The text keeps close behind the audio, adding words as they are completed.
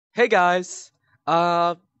Hey guys,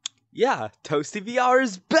 uh, yeah, Toastyvr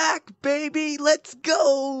is back, baby. Let's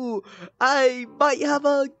go. I might have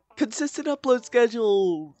a consistent upload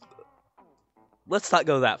schedule. Let's not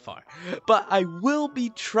go that far, but I will be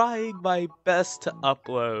trying my best to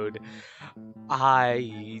upload.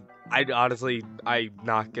 I honestly, I'm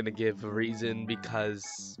not gonna give a reason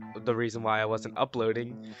because the reason why I wasn't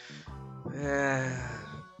uploading. You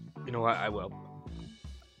know what? I will.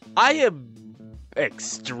 I am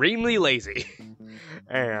extremely lazy.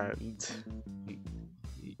 And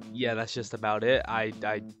yeah, that's just about it. I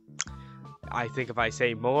think if I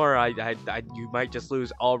say more, you might just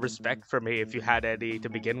lose all respect for me if you had any to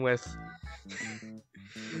begin with.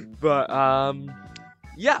 But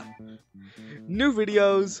yeah, new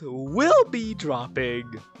videos will be dropping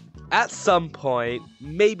at some point,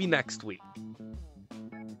 maybe next week.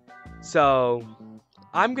 So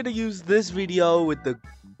I'm gonna use this video with the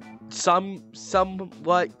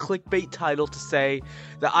somewhat clickbait title to say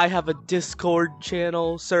that I have a Discord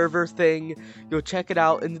channel server thing. Go check it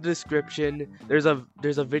out in the description. There's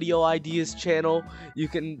a video ideas channel. You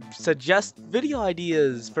can suggest video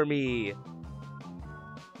ideas for me.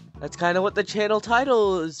 That's kind of what the channel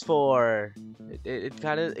title is for. It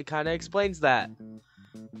kind of explains that.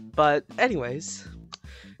 But anyways,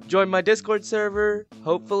 join my Discord server.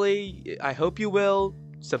 Hopefully, I hope you will.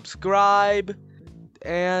 Subscribe.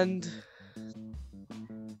 And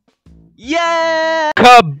yeah!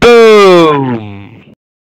 Kaboom!